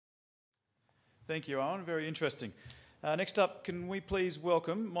Thank you, Owen. Very interesting. Next up, can we please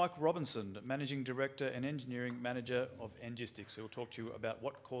welcome Mike Robertson, Managing Director and Engineering Manager of Engistics, who will talk to you about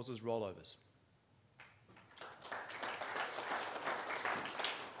what causes rollovers.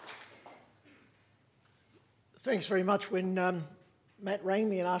 Thanks very much. When Matt rang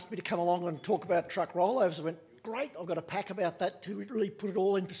me and asked me to come along and talk about truck rollovers, I went, great, I've got a pack about that to really put it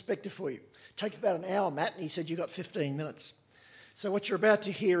all in perspective for you. It takes about an hour, Matt, and he said you've got 15 minutes. So what you're about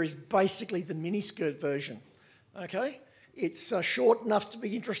to hear is basically the miniskirt version, okay? It's short enough to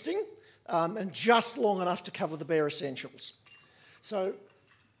be interesting and just long enough to cover the bare essentials. So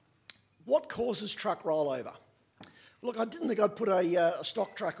what causes truck rollover? Look, I didn't think I'd put a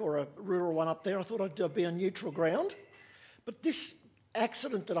stock truck or a rural one up there. I thought I'd be on neutral ground. But this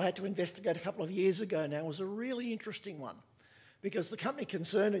accident that I had to investigate a couple of years ago now was a really interesting one, because the company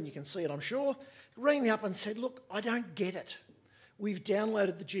concerned, and you can see it I'm sure, rang me up and said, look, I don't get it. We've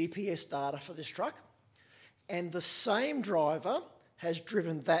downloaded the GPS data for this truck, and the same driver has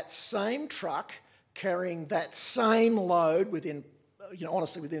driven that same truck carrying that same load within,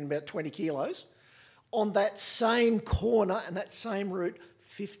 honestly within about 20 kilos, on that same corner and that same route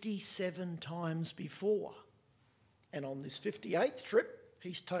 57 times before. And on this 58th trip,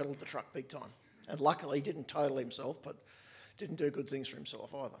 he's totaled the truck big time. And luckily he didn't total himself, but didn't do good things for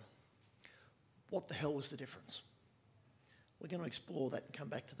himself either. What the hell was the difference? We're going to explore that and come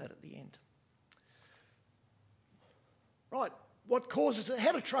back to that at the end. Right, what causes it?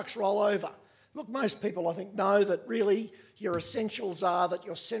 How do trucks roll over? Look, most people I think know that really your essentials are that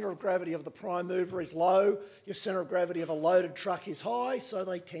your centre of gravity of the prime mover is low, your centre of gravity of a loaded truck is high, so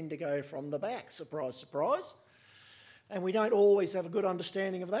they tend to go from the back. Surprise, surprise. And we don't always have a good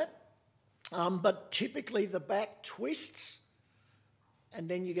understanding of that. But typically the back twists and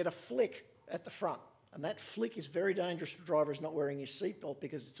then you get a flick at the front. And that flick is very dangerous for drivers not wearing his seatbelt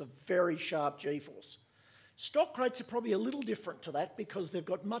because it's a very sharp G-force. Stock crates are probably a little different to that because they've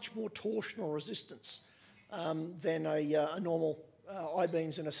got much more torsional resistance than a normal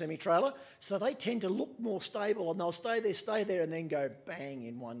I-beams in a semi-trailer. So they tend to look more stable and they'll stay there and then go bang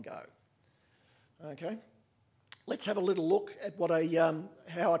in one go. Okay, let's have a little look at what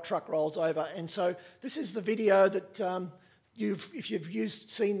how a truck rolls over. And so this is the video that if you've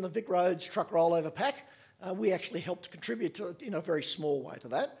seen the Vic Roads truck rollover pack, we actually helped to contribute to it in a very small way to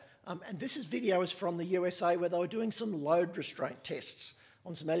that. And this video is from the USA where they were doing some load restraint tests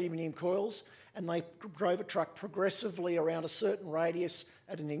on some aluminium coils, and they drove a truck progressively around a certain radius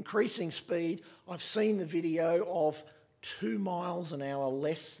at an increasing speed. I've seen the video of 2 miles an hour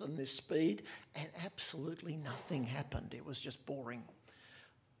less than this speed, and absolutely nothing happened. It was just boring.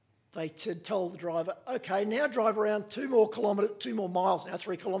 They told the driver, okay, now drive around 2 more miles now,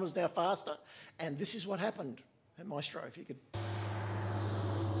 3 kilometres now faster. And this is what happened. And Maestro, if you could.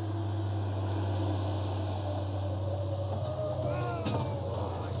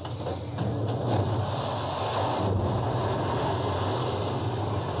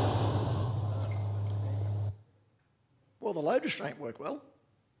 Well, the load restraint worked well.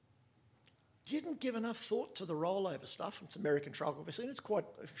 Didn't give enough thought to the rollover stuff. It's American truck, obviously, and it's quite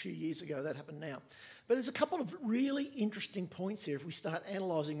a few years ago that happened now. But there's a couple of really interesting points here if we start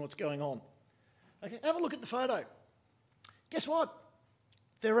analysing what's going on. Okay, have a look at the photo. Guess what?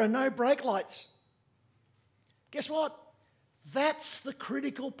 There are no brake lights. Guess what? That's the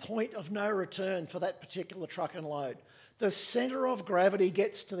critical point of no return for that particular truck and load. The centre of gravity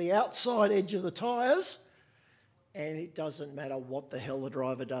gets to the outside edge of the tyres, and it doesn't matter what the hell the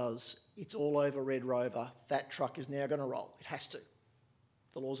driver does. It's all over Red Rover. That truck is now going to roll. It has to.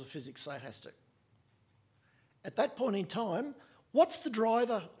 The laws of physics say it has to. At that point in time, what's the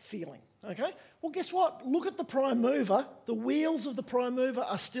driver feeling? Okay? Well, guess what? Look at the prime mover. The wheels of the prime mover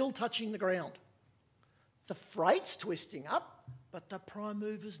are still touching the ground. The freight's twisting up, but the prime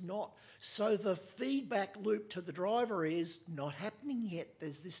mover's not. So the feedback loop to the driver is not happening yet.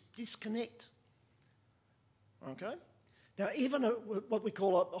 There's this disconnect. Okay? Now, even what we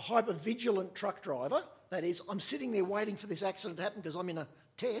call a hyper-vigilant truck driver, that is, I'm sitting there waiting for this accident to happen because I'm in a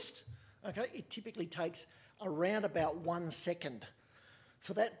test, okay, it typically takes around about 1 second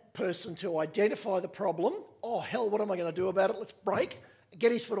for that person to identify the problem. Oh, hell, what am I going to do about it? Let's brake,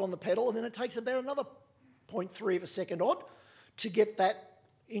 get his foot on the pedal, and then it takes about another 0.3 of a second odd to get that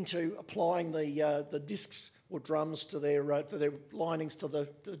into applying the discs or drums to their linings to the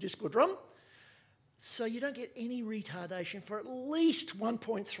disc or drum. So you don't get any retardation for at least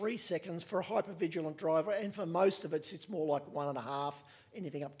 1.3 seconds for a hypervigilant driver, and for most of it, it's more like 1.5,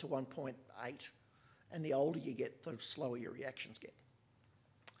 anything up to 1.8. And the older you get, the slower your reactions get.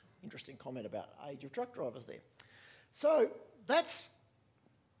 Interesting comment about age of truck drivers there. So that's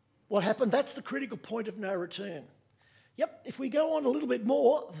what happened? That's the critical point of no return. Yep, if we go on a little bit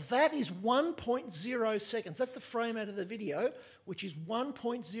more, that is 1.0 seconds. That's the frame out of the video, which is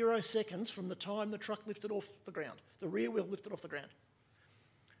 1.0 seconds from the time the truck lifted off the ground, the rear wheel lifted off the ground.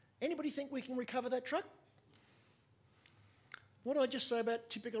 Anybody think we can recover that truck? What did I just say about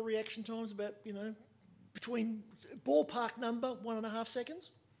typical reaction times, about, you know, between ballpark number, 1.5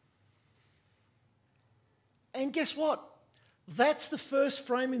 seconds? And guess what? That's the first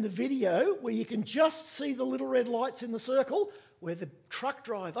frame in the video where you can just see the little red lights in the circle where the truck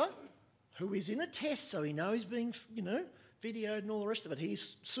driver, who is in a test, so he knows being, you know, videoed and all the rest of it,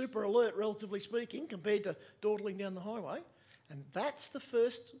 he's super alert, relatively speaking, compared to dawdling down the highway. And that's the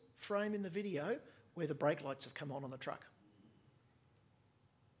first frame in the video where the brake lights have come on the truck.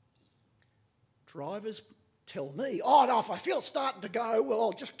 Drivers tell me, oh no, if I feel it starting to go, well,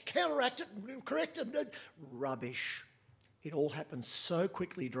 I'll just counteract it and correct it. Rubbish. It all happens so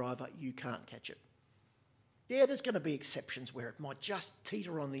quickly, driver, you can't catch it. Yeah, there's going to be exceptions where it might just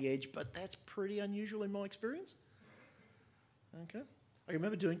teeter on the edge, but that's pretty unusual in my experience. Okay. I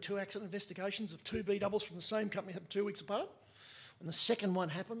remember doing 2 accident investigations of 2 B-doubles from the same company, happened 2 weeks apart. When the second one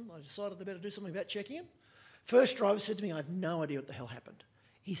happened, I decided I better do something about checking it. First driver said to me, I have no idea what the hell happened.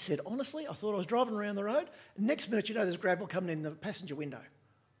 He said, honestly, I thought I was driving around the road, and next minute, you know, there's gravel coming in the passenger window.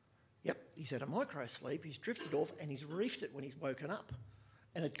 Yep, he's had a micro sleep, he's drifted off, and he's reefed it when he's woken up.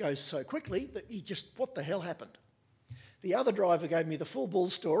 And it goes so quickly that he just, what the hell happened? The other driver gave me the full bull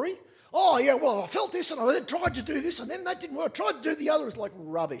story. Oh, yeah, well, I felt this, and I tried to do this, and then that didn't work. I tried to do the other. It's like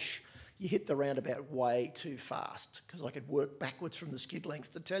rubbish. You hit the roundabout way too fast, because I could work backwards from the skid lengths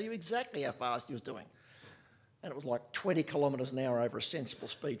to tell you exactly how fast he was doing. And it was like 20 kilometres an hour over a sensible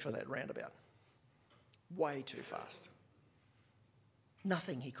speed for that roundabout. Way too fast.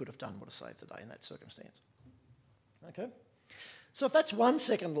 Nothing he could have done would have saved the day in that circumstance. Okay? So if that's 1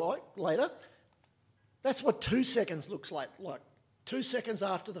 second later, that's what 2 seconds looks like. 2 seconds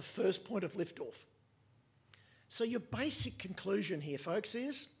after the first point of liftoff. So your basic conclusion here, folks,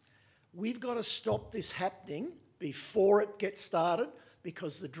 is we've got to stop this happening before it gets started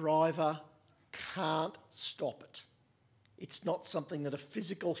because the driver can't stop it. It's not something that a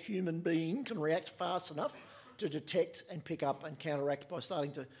physical human being can react fast enough to detect and pick up and counteract by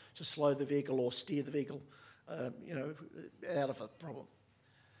starting to slow the vehicle or steer the vehicle out of a problem.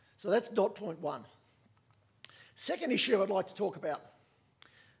 So that's dot point 1. Second issue I'd like to talk about.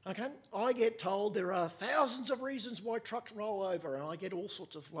 Okay, I get told there are thousands of reasons why trucks roll over, and I get all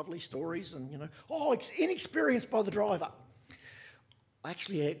sorts of lovely stories and, you know, oh, it's inexperienced by the driver.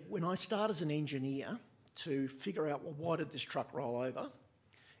 Actually, when I start as an engineer to figure out, well, why did this truck roll over,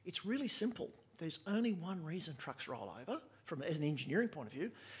 it's really simple. There's only one reason trucks roll over, as an engineering point of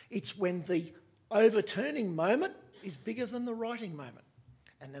view. It's when the overturning moment is bigger than the righting moment.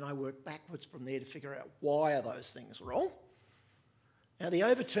 And then I work backwards from there to figure out why are those things wrong. Now, the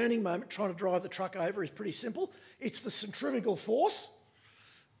overturning moment, trying to drive the truck over, is pretty simple. It's the centrifugal force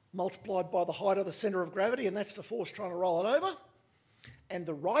multiplied by the height of the centre of gravity, and that's the force trying to roll it over. And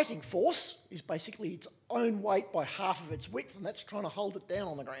the righting force is basically its own weight by half of its width, and that's trying to hold it down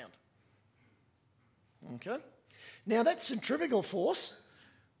on the ground. Okay? Now, that centrifugal force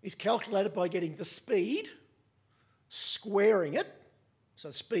is calculated by getting the speed, squaring it,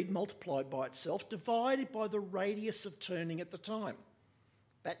 so speed multiplied by itself, divided by the radius of turning at the time.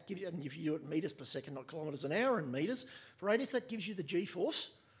 That gives you, and if you do it in metres per second, not kilometres an hour, in metres per radius, that gives you the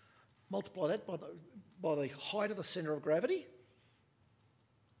g-force. Multiply that by the height of the centre of gravity,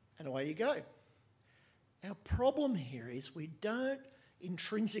 and away you go. Our problem here is we don't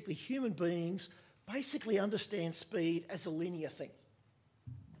intrinsically, human beings, basically understand speed as a linear thing.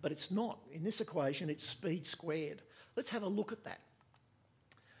 But it's not. In this equation, it's speed squared. Let's have a look at that.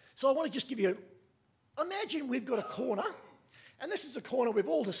 So I want to just give you, imagine we've got a corner, and this is a corner we've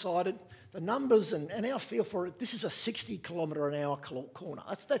all decided, the numbers and our feel for it, this is a 60 kilometre an hour corner.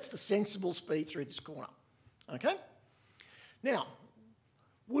 That's the sensible speed through this corner. Okay? Now,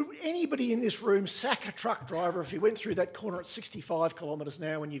 would anybody in this room sack a truck driver if he went through that corner at 65 kilometres an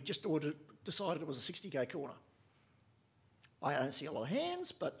hour when you've just decided it was a 60k corner? I don't see a lot of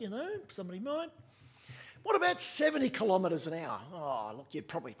hands, but, you know, somebody might. What about 70 kilometres an hour? Oh, look, you'd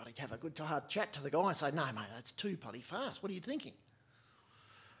probably have a good hard chat to the guy and say, no, mate, that's too bloody fast. What are you thinking?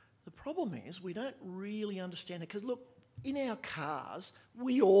 The problem is we don't really understand it because, look, in our cars,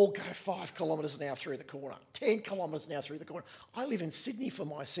 we all go 5 kilometres an hour through the corner, 10 kilometres an hour through the corner. I live in Sydney for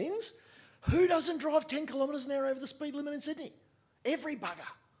my sins. Who doesn't drive 10 kilometres an hour over the speed limit in Sydney? Every bugger.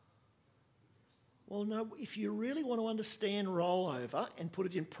 Well, no, if you really want to understand rollover and put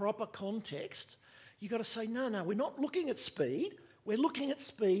it in proper context, you've got to say, no, we're not looking at speed. We're looking at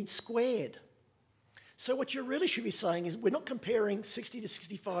speed squared. So what you really should be saying is we're not comparing 60 to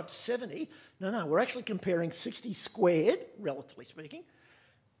 65 to 70. No, we're actually comparing 60 squared, relatively speaking,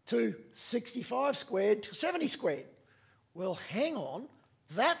 to 65 squared to 70 squared. Well, hang on,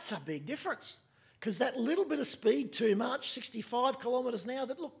 that's a big difference. Because that little bit of speed too much, 65 kilometres an hour,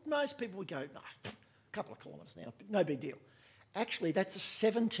 that look, most people would go, no, a couple of kilometres an hour, no big deal. Actually, that's a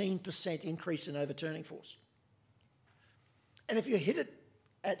 17% increase in overturning force. And if you hit it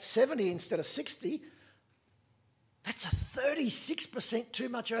at 70 instead of 60, that's a 36% too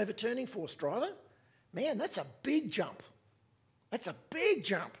much overturning force, driver. Man, that's a big jump. That's a big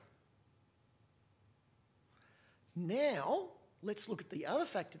jump. Now, let's look at the other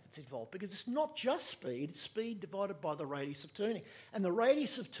factor that's involved, because it's not just speed, it's speed divided by the radius of turning. And the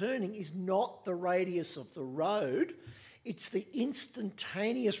radius of turning is not the radius of the road, it's the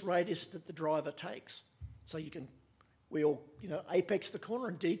instantaneous radius that the driver takes. So we all, apex the corner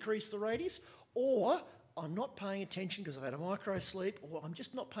and decrease the radius, or I'm not paying attention because I've had a micro sleep, or I'm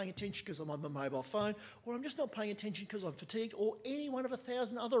just not paying attention because I'm on my mobile phone, or I'm just not paying attention because I'm fatigued, or any one of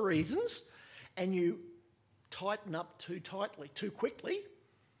 1,000 other reasons, and you tighten up too tightly, too quickly.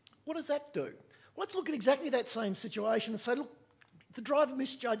 What does that do? Well, let's look at exactly that same situation and say, look, the driver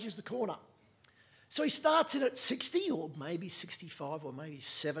misjudges the corner. So he starts in at 60, or maybe 65, or maybe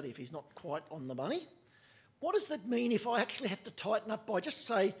 70 if he's not quite on the money. What does that mean if I actually have to tighten up by just,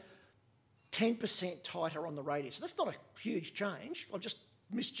 say, 10% tighter on the radius? That's not a huge change. I've just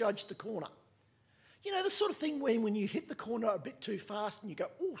misjudged the corner. You know, the sort of thing when you hit the corner a bit too fast and you go,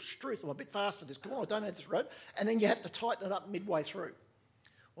 oh, struth, I'm a bit fast for this corner, I don't know this road, and then you have to tighten it up midway through.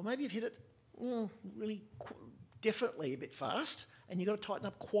 Or maybe you've hit it really definitely a bit fast and you've got to tighten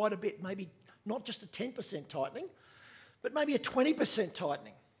up quite a bit, maybe not just a 10% tightening, but maybe a 20%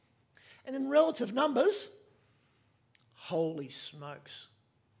 tightening. And in relative numbers, holy smokes.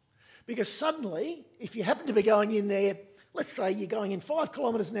 Because suddenly, if you happen to be going in there, let's say you're going in 5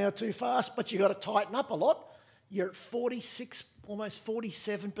 kilometres an hour too fast, but you've got to tighten up a lot, you're at 46, almost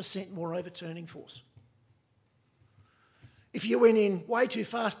 47% more overturning force. If you went in way too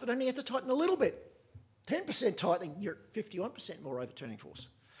fast, but only had to tighten a little bit, 10% tightening, you're at 51% more overturning force.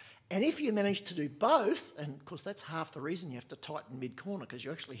 And if you manage to do both, and of course that's half the reason you have to tighten mid-corner, because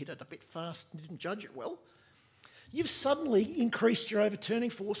you actually hit it a bit fast and didn't judge it well, you've suddenly increased your overturning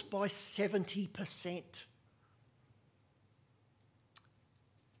force by 70%.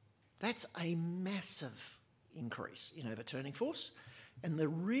 That's a massive increase in overturning force. And the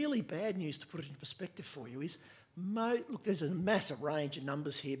really bad news, to put it into perspective for you, is, look, there's a massive range of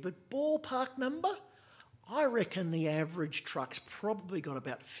numbers here, but ballpark number, I reckon the average truck's probably got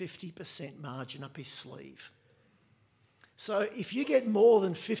about 50% margin up his sleeve. So if you get more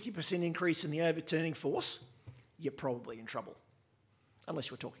than 50% increase in the overturning force, you're probably in trouble,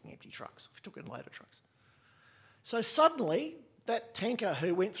 unless we're talking empty trucks, if we're talking loader trucks. So suddenly, that tanker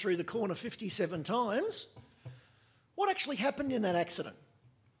who went through the corner 57 times, what actually happened in that accident?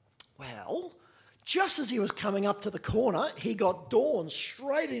 Well, just as he was coming up to the corner, he got dawn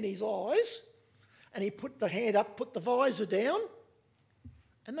straight in his eyes, and he put the hand up, put the visor down,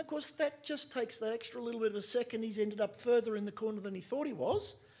 and of course that just takes that extra little bit of a second. He's ended up further in the corner than he thought he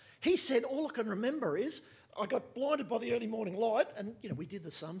was. He said, all I can remember is I got blinded by the early morning light, and we did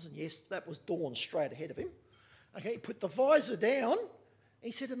the sums, and yes, that was dawn straight ahead of him. Okay, he put the visor down, and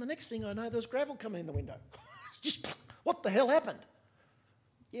he said, and the next thing I know, there was gravel coming in the window. Just, what the hell happened?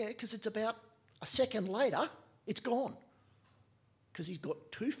 Yeah, because it's about a second later, it's gone. Because he's got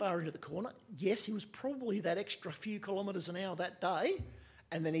too far into the corner. Yes, he was probably that extra few kilometres an hour that day,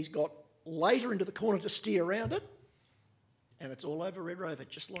 and then he's got later into the corner to steer around it, and it's all over Red Rover,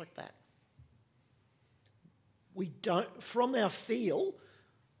 just like that. We don't, from our feel,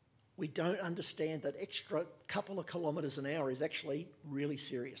 we don't understand that extra couple of kilometres an hour is actually really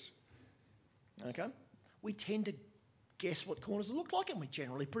serious. Okay? We tend to guess what corners look like, and we're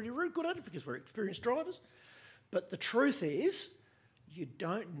generally pretty good at it because we're experienced drivers. But the truth is, you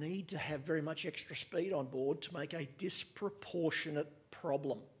don't need to have very much extra speed on board to make a disproportionate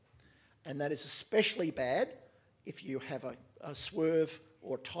problem. And that is especially bad if you have a swerve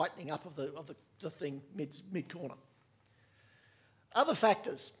or tightening up of the thing mid-corner. Other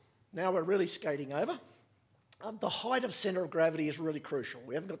factors. Now we're really skating over. The height of centre of gravity is really crucial.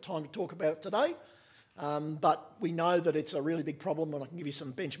 We haven't got time to talk about it today, but we know that it's a really big problem, and I can give you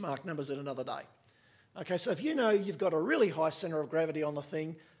some benchmark numbers at another day. Okay, so if you know you've got a really high centre of gravity on the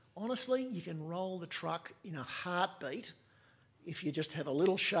thing, honestly, you can roll the truck in a heartbeat if you just have a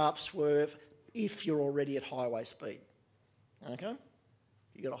little sharp swerve if you're already at highway speed. Okay?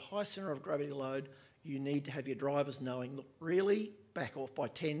 You've got a high centre of gravity load, you need to have your drivers knowing, look, really back off by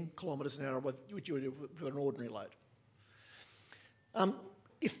 10 kilometres an hour, which you would do with an ordinary load.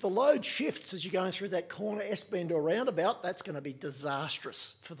 If the load shifts as you're going through that corner, S-bend or roundabout, that's going to be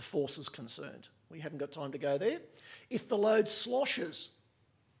disastrous for the forces concerned. We haven't got time to go there. If the load sloshes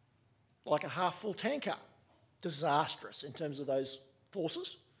like a half-full tanker, disastrous in terms of those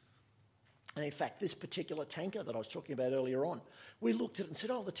forces. And in fact, this particular tanker that I was talking about earlier on, we looked at it and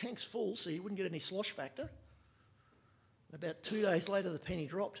said, oh, the tank's full, so you wouldn't get any slosh factor. And about 2 days later, the penny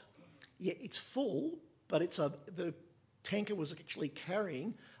dropped. Yeah, it's full, but the tanker was actually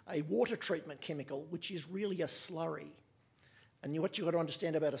carrying a water treatment chemical, which is really a slurry. And what you've got to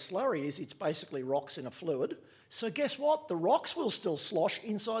understand about a slurry is it's basically rocks in a fluid. So guess what? The rocks will still slosh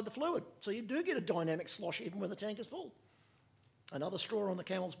inside the fluid. So you do get a dynamic slosh even when the tank is full. Another straw on the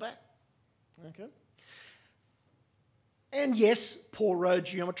camel's back. Okay. And yes, poor road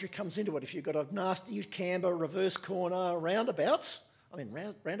geometry comes into it. If you've got a nasty camber, reverse corner, roundabouts,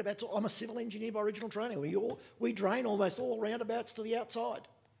 roundabouts, I'm a civil engineer by original training. We drain almost all roundabouts to the outside.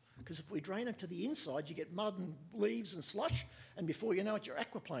 Because if we drain them to the inside, you get mud and leaves and slush, and before you know it, you're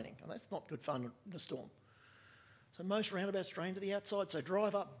aquaplaning, and that's not good fun in a storm. So most roundabouts drain to the outside, so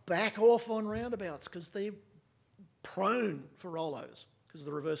drive up, back off on roundabouts, because they're prone for rollovers, because of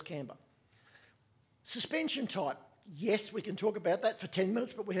the reverse camber. Suspension type. Yes, we can talk about that for 10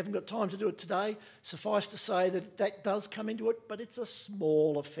 minutes, but we haven't got time to do it today. Suffice to say that that does come into it, but it's a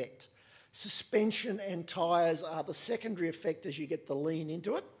small effect. Suspension and tyres are the secondary effect as you get the lean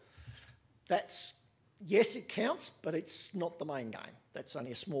into it. That's, yes, it counts, but it's not the main game. That's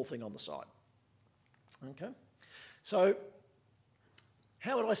only a small thing on the side. Okay? So,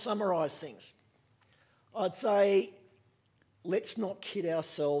 how would I summarise things? I'd say, let's not kid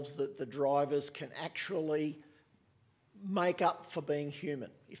ourselves that the drivers can actually make up for being human.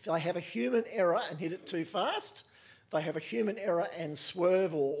 If they have a human error and hit it too fast, if they have a human error and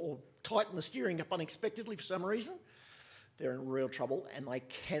swerve or tighten the steering up unexpectedly for some reason, they're in real trouble and they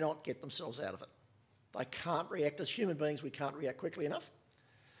cannot get themselves out of it. They can't react. As human beings, we can't react quickly enough.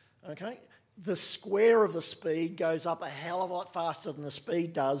 Okay? The square of the speed goes up a hell of a lot faster than the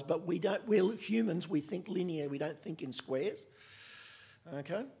speed does, but we're humans, we think linear, we don't think in squares.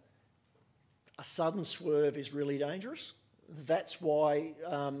 Okay? A sudden swerve is really dangerous. That's why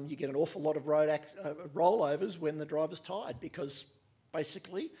you get an awful lot of rollovers when the driver's tired, because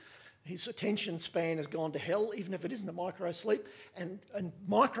basically his attention span has gone to hell, even if it isn't a micro sleep. And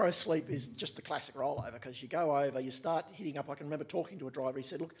micro sleep is just the classic rollover, because you go over, you start hitting up. I can remember talking to a driver. He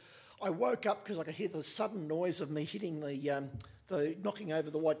said, look, I woke up because I could hear the sudden noise of me hitting the knocking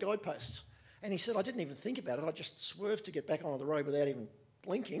over the white guideposts. And he said, I didn't even think about it. I just swerved to get back onto the road without even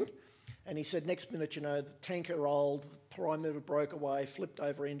blinking. And he said, next minute, you know, the tanker rolled, the prime mover broke away, flipped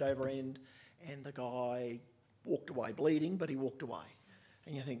over end, and the guy walked away, bleeding, but he walked away.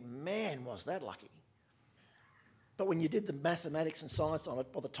 And you think, man, was that lucky. But when you did the mathematics and science on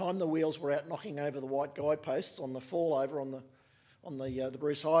it, by the time the wheels were out knocking over the white guideposts on the fall over on the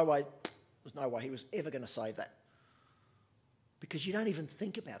Bruce Highway, there was no way he was ever going to save that. Because you don't even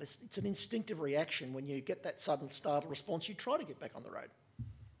think about it. It's an instinctive reaction. When you get that sudden startled response, you try to get back on the road.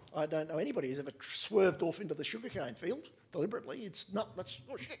 I don't know anybody who's ever swerved off into the sugarcane field deliberately. It's not, that's,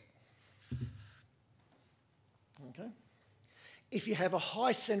 oh shit. Okay. If you have a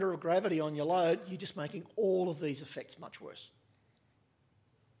high centre of gravity on your load, you're just making all of these effects much worse.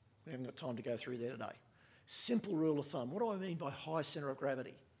 We haven't got time to go through there today. Simple rule of thumb. What do I mean by high centre of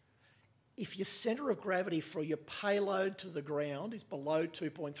gravity? If your centre of gravity for your payload to the ground is below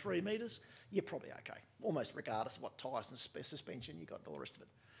 2.3 metres, you're probably okay, almost regardless of what tyres and suspension you've got and all the rest of it.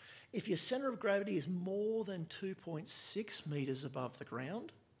 If your centre of gravity is more than 2.6 metres above the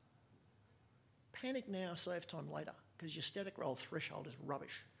ground, panic now, save time later, because your static roll threshold is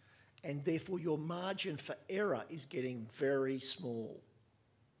rubbish. And therefore your margin for error is getting very small.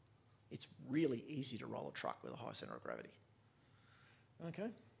 It's really easy to roll a truck with a high centre of gravity. Okay?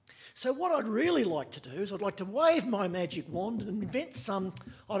 So what I'd really like to do is I'd like to wave my magic wand and invent some,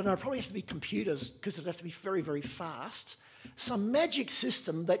 I don't know, probably have to be computers because it has to be very, very fast, some magic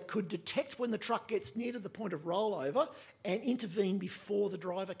system that could detect when the truck gets near to the point of rollover and intervene before the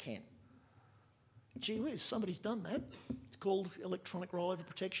driver can. Gee whiz, somebody's done that. It's called electronic rollover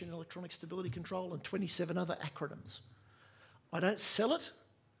protection, electronic stability control, and 27 other acronyms. I don't sell it,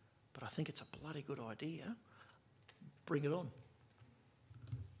 but I think it's a bloody good idea. Bring it on.